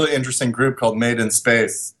a really interesting group called Made in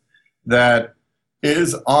Space that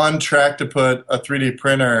is on track to put a 3D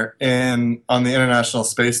printer in on the International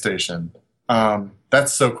Space Station.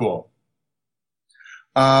 That's so cool.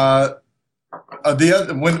 The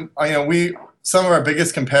other, when some of our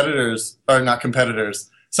biggest competitors, or not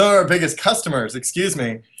competitors, some of our biggest customers, excuse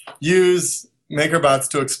me, use MakerBots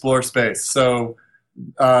to explore space. So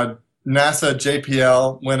NASA,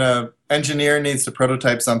 JPL, when a engineer needs to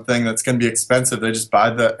prototype something that's going to be expensive, they just buy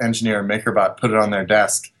the engineer a MakerBot, put it on their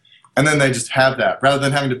desk, and then they just have that rather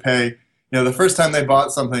than having to pay. The first time they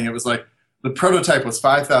bought something, it was like the prototype was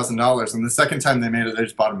 $5,000, and the second time they made it, they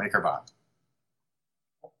just bought a MakerBot.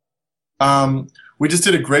 We just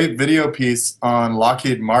did a great video piece on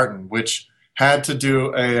Lockheed Martin, which had to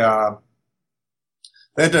do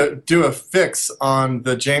they had to do a fix on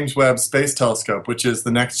the James Webb Space Telescope, which is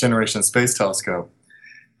the next generation space telescope.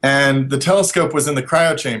 And the telescope was in the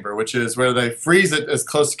cryo chamber, which is where they freeze it as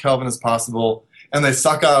close to Kelvin as possible, and they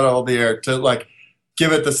suck out all the air to like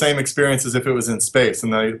give it the same experience as if it was in space.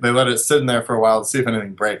 And they let it sit in there for a while to see if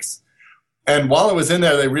anything breaks. And while it was in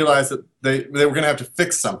there, they realized that they were going to have to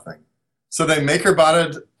fix something. So they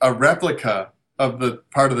MakerBotted a replica of the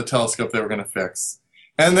part of the telescope they were going to fix.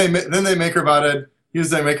 And then they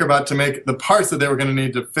used their MakerBot to make the parts that they were going to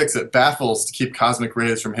need to fix it, baffles to keep cosmic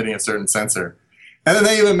rays from hitting a certain sensor. And then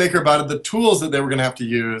they even MakerBotted the tools that they were going to have to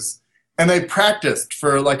use. And they practiced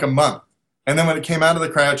for like a month. And then when it came out of the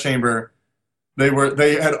cryo chamber, they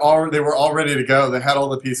were all ready to go. They had all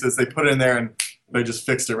the pieces. They put it in there and they just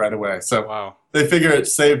fixed it right away. So wow. They figure it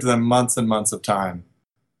saved them months and months of time.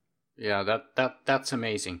 Yeah, that's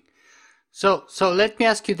amazing. So let me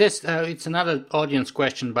ask you this. It's another audience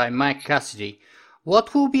question by Mike Cassidy.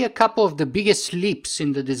 What will be a couple of the biggest leaps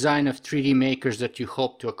in the design of 3D makers that you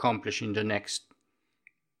hope to accomplish in the next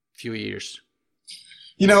few years?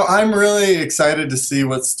 I'm really excited to see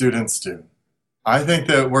what students do. I think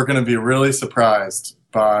that we're going to be really surprised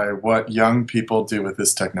by what young people do with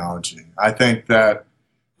this technology. I think that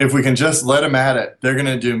if we can just let them at it, they're going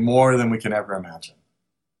to do more than we can ever imagine.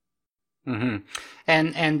 Mm-hmm.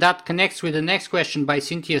 And that connects with the next question by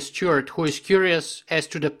Cynthia Stewart, who is curious as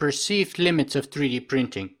to the perceived limits of 3D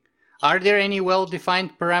printing. Are there any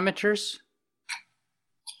well-defined parameters?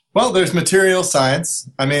 Well, there's material science.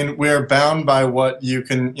 I mean, we're bound by what you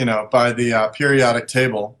can, by the periodic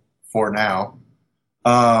table for now.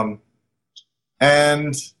 So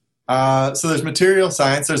there's material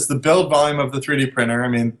science. There's the build volume of the 3D printer. I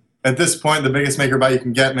mean, at this point, the biggest MakerBot you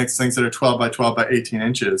can get makes things that are 12 by 12 by 18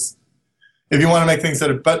 inches. If you want to make things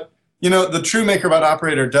that are, but the true MakerBot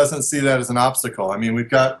operator doesn't see that as an obstacle. I mean, we've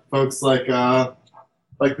got folks like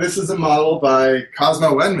this is a model by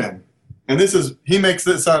Cosmo Wenman, and he makes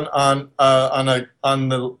this on a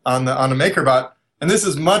MakerBot, and this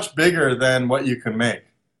is much bigger than what you can make.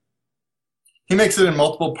 He makes it in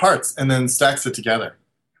multiple parts and then stacks it together,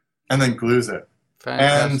 and then glues it.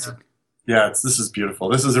 Fantastic. And yeah, this is beautiful.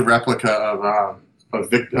 This is a replica of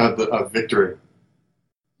Victory.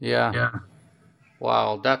 Yeah.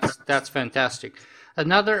 Wow, that's fantastic.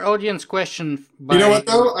 Another audience question. You know what,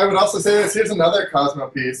 though? I would also say this. Here's another Cosmo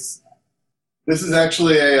piece. This is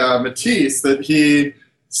actually a Matisse that he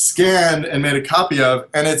scanned and made a copy of,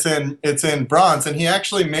 and it's in bronze, and he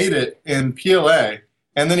actually made it in PLA,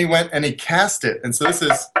 and then he went and he cast it, and so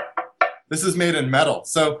this is made in metal.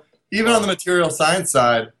 So even on the material science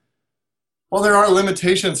side, while there are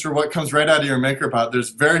limitations for what comes right out of your MakerBot,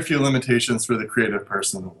 there's very few limitations for the creative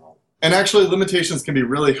person in the world. And actually, limitations can be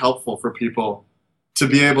really helpful for people to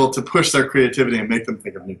be able to push their creativity and make them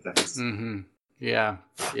think of new things. Mm-hmm. Yeah.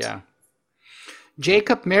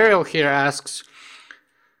 Jacob Merrill here asks,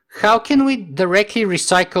 how can we directly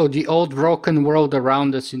recycle the old broken world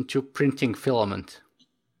around us into printing filament?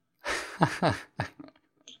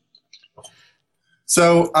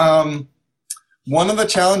 So one of the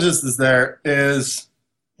challenges is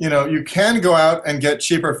you can go out and get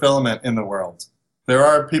cheaper filament in the world. There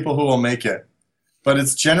are people who will make it, but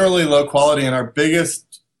it's generally low quality, and our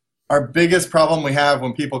biggest problem we have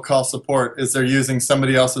when people call support is they're using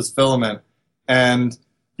somebody else's filament, and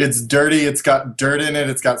it's dirty, it's got dirt in it,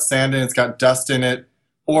 it's got sand in it, it's got dust in it,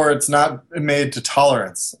 or it's not made to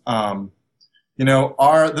tolerance. The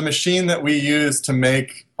machine that we use to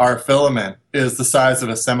make our filament is the size of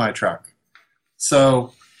a semi-truck.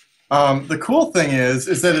 So the cool thing is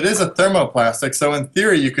that it is a thermoplastic, so in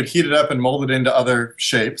theory you could heat it up and mold it into other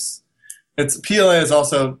shapes. it's PLA is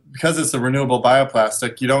also, because it's a renewable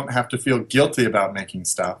bioplastic, you don't have to feel guilty about making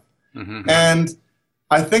stuff. Mm-hmm. And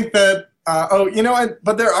I think that,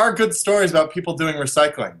 but there are good stories about people doing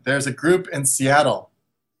recycling. There's a group in Seattle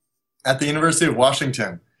at the University of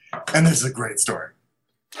Washington, and this is a great story.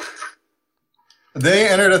 They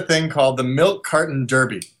entered a thing called the Milk Carton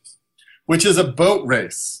Derby, which is a boat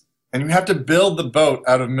race. And you have to build the boat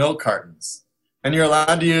out of milk cartons. And you're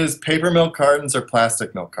allowed to use paper milk cartons or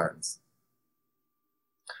plastic milk cartons.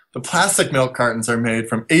 The plastic milk cartons are made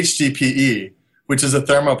from HDPE, which is a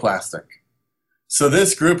thermoplastic. So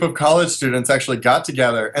this group of college students actually got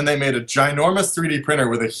together and they made a ginormous 3D printer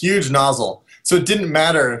with a huge nozzle. So it didn't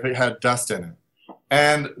matter if it had dust in it.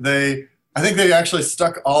 And I think they actually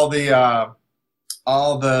stuck all the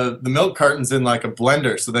milk cartons in like a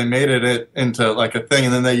blender. So they made it into like a thing,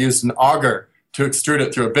 and then they used an auger to extrude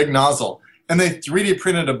it through a big nozzle. And they 3D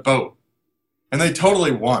printed a boat. And they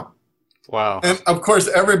totally won. Wow. And of course,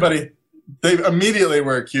 they immediately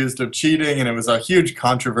were accused of cheating, and it was a huge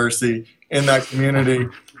controversy in that community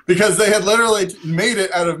because they had literally made it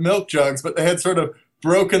out of milk jugs, but they had sort of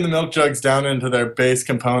broken the milk jugs down into their base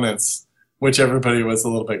components, which everybody was a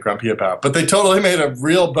little bit grumpy about. But they totally made a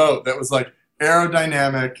real boat that was like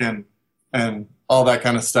aerodynamic and all that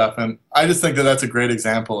kind of stuff. And I just think that that's a great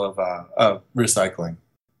example of recycling.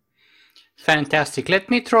 Fantastic. Let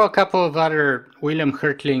me throw a couple of other William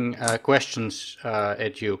Hertling questions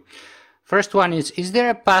at you. First one is there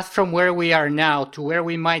a path from where we are now to where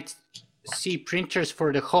we might see printers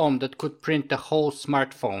for the home that could print the whole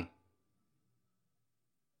smartphone?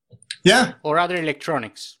 Yeah. Or other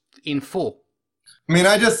electronics in full? I mean,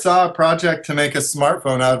 I just saw a project to make a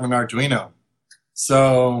smartphone out of an Arduino.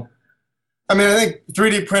 So, I mean, I think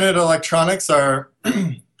 3D printed electronics are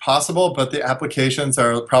possible, but the applications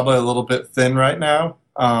are probably a little bit thin right now.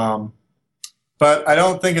 But I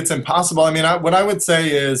don't think it's impossible. I mean, what I would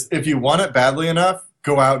say is if you want it badly enough,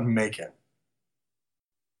 go out and make it.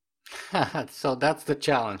 So that's the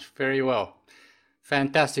challenge. Very well.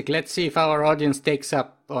 Fantastic. Let's see if our audience takes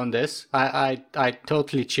up on this. I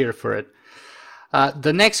totally cheer for it.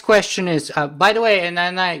 The next question is, by the way, and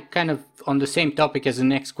I kind of on the same topic as the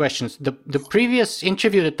next questions, the previous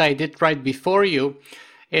interview that I did right before you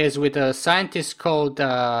is with a scientist called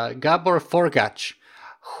Gabor Forgac,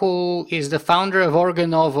 who is the founder of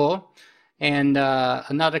Organovo and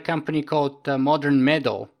another company called Modern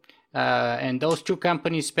Meadow. And those two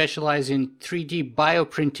companies specialize in 3D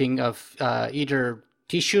bioprinting of either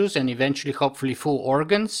tissues and eventually, hopefully, full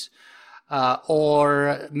organs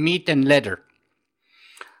or meat and leather.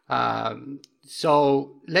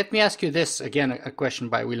 So let me ask you this, again, a question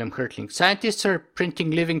by William Hertling. Scientists are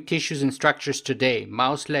printing living tissues and structures today,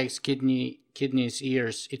 mouse legs, kidneys,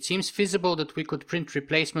 ears. It seems feasible that we could print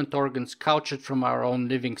replacement organs cultured from our own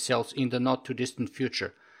living cells in the not too distant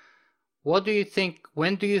future. What do you think,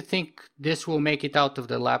 when do you think this will make it out of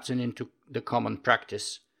the labs and into the common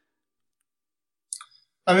practice?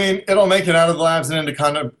 I mean, it'll make it out of the labs and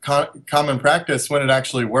into common practice when it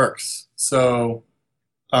actually works. So,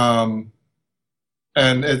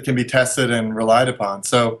 and it can be tested and relied upon.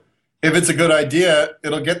 So if it's a good idea,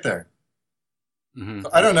 it'll get there. Mm-hmm.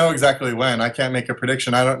 I don't know exactly when. I can't make a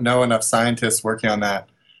prediction. I don't know enough scientists working on that.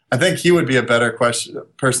 I think he would be a better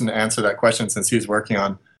person to answer that question since he's working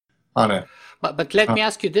on it. But let me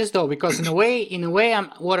ask you this though, because in a way,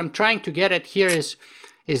 what I'm trying to get at here is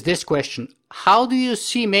this question: how do you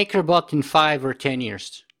see MakerBot in 5 or 10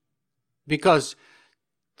 years? Because,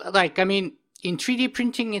 like, I mean, in 3D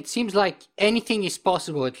printing, it seems like anything is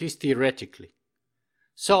possible, at least theoretically.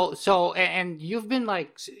 So, and you've been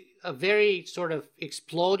like a very sort of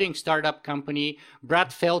exploding startup company.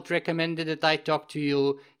 Brad Felt recommended that I talk to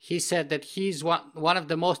you. He said that he's one of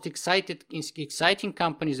the most exciting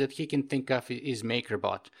companies that he can think of is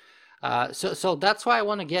MakerBot. So that's why I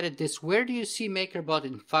want to get at this. Where do you see MakerBot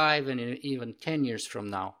in 5 and even 10 years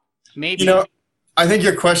from now? Maybe. I think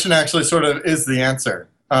your question actually sort of is the answer.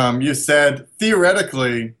 You said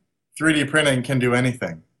theoretically 3D printing can do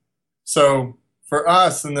anything. So for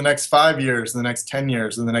us, in the next 5 years, in the next 10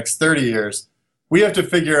 years, in the next 30 years, we have to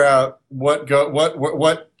figure out what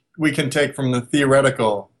we can take from the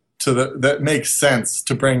theoretical to that makes sense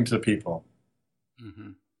to bring to people.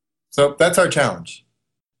 Mm-hmm. So that's our challenge.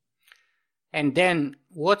 And then,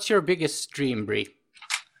 what's your biggest dream, Bree?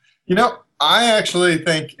 I actually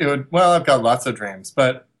think it would. Well, I've got lots of dreams,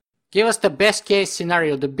 but give us the best case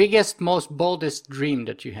scenario, the biggest, most boldest dream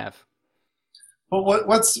that you have. Well,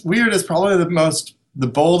 what's weird is probably the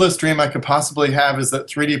boldest dream I could possibly have is that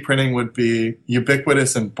 3D printing would be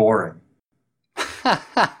ubiquitous and boring. But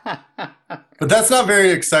that's not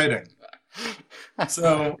very exciting.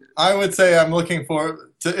 So I would say I'm looking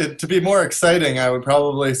for to it to be more exciting. I would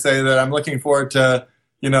probably say that I'm looking forward to,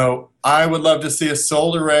 I would love to see a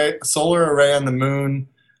solar array on the moon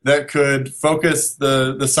that could focus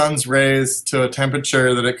the sun's rays to a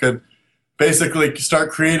temperature that it could basically start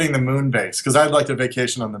creating the moon base, because I'd like to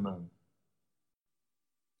vacation on the moon.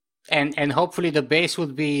 And hopefully the base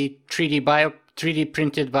would be 3D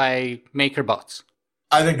printed by MakerBots.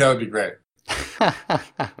 I think that would be great.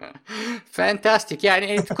 Fantastic. Yeah, and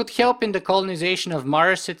it could help in the colonization of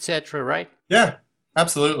Mars, etc., right? Yeah,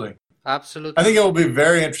 absolutely. Absolutely. I think it will be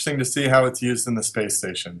very interesting to see how it's used in the space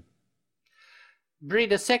station. Bree,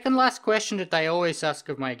 the second last question that I always ask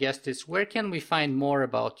of my guests is, where can we find more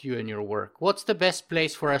about you and your work? What's the best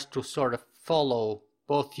place for us to sort of follow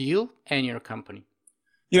both you and your company?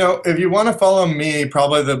 If you want to follow me,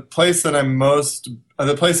 probably the place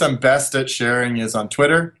I'm best at sharing is on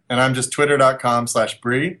Twitter, and I'm just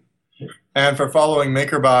twitter.com/Bree. And for following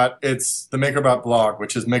MakerBot, it's the MakerBot blog,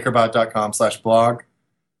 which is makerbot.com/blog.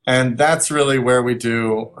 And that's really where we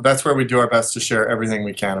do our best to share everything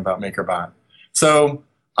we can about MakerBot. So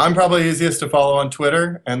I'm probably easiest to follow on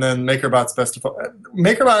Twitter, and then MakerBot's best to follow.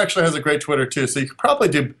 MakerBot actually has a great Twitter too, so you could probably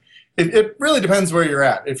do. It really depends where you're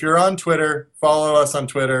at. If you're on Twitter, follow us on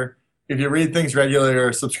Twitter. If you read things regularly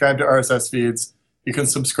or subscribe to RSS feeds, you can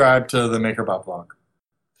subscribe to the MakerBot blog.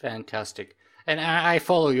 Fantastic. And I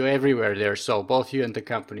follow you everywhere there, so both you and the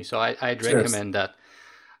company, so I'd recommend that.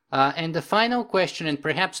 And the final question, and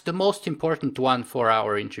perhaps the most important one for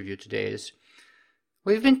our interview today, is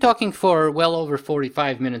we've been talking for well over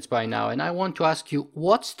 45 minutes by now, and I want to ask you,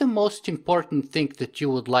 what's the most important thing that you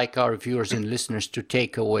would like our viewers and listeners to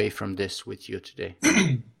take away from this with you today?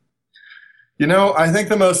 I think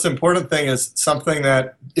the most important thing is something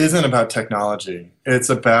that isn't about technology. It's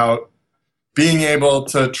about being able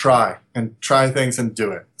to try things and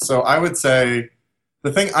do it. So I would say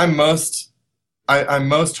the thing I'm most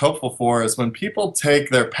hopeful for is when people take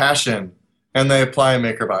their passion and they apply a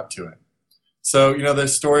MakerBot to it. So,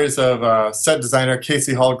 there's stories of set designer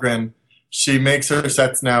Casey Hallgren. She makes her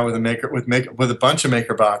sets now with a bunch of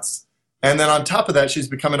MakerBots. And then on top of that, she's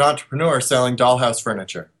become an entrepreneur selling dollhouse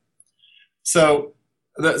furniture. So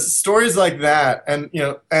the stories like that, and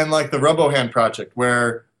like the RoboHand project,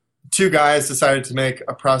 where two guys decided to make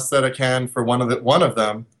a prosthetic hand for one of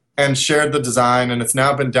them and shared the design, and it's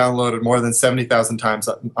now been downloaded more than 70,000 times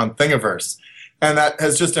on Thingiverse. And that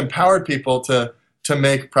has just empowered people to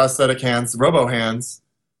make prosthetic hands, RoboHands,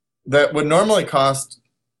 that would normally cost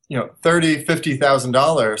 $30,000,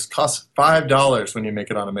 $50,000, cost $5 when you make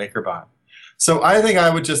it on a MakerBot. So I think I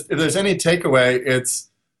would if there's any takeaway,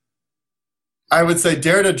 I would say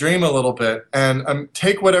dare to dream a little bit and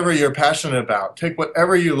take whatever you're passionate about. Take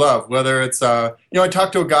whatever you love, whether it's, I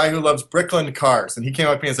talked to a guy who loves Bricklin cars, and he came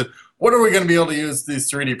up to me and said, what are we going to be able to use these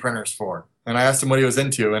 3D printers for? And I asked him what he was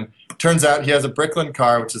into, and it turns out he has a Bricklin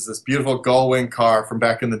car, which is this beautiful gull-wing car from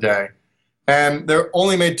back in the day. And they're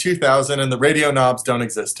only made 2,000, and the radio knobs don't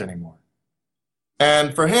exist anymore.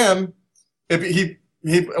 And for him,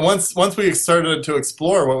 once we started to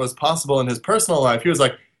explore what was possible in his personal life, he was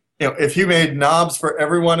like, if he made knobs for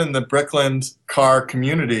everyone in the Bricklin car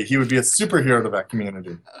community, he would be a superhero to that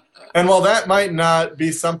community. And while that might not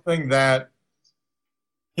be something that,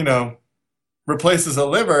 replaces a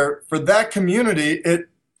liver, for that community, it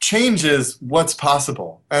changes what's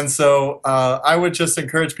possible. And so I would just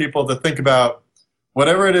encourage people to think about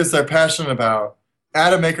whatever it is they're passionate about,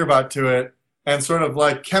 add a MakerBot to it, and sort of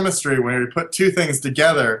like chemistry, when you put two things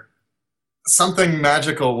together, something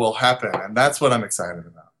magical will happen. And that's what I'm excited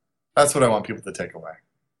about. That's what I want people to take away.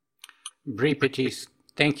 Bree Pettis,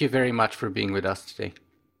 thank you very much for being with us today.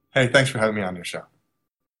 Hey, thanks for having me on your show.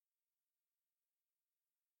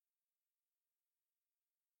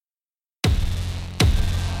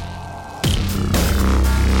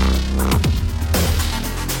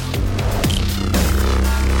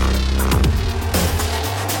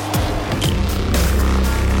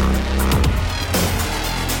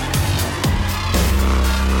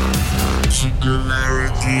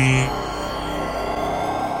 Singularity.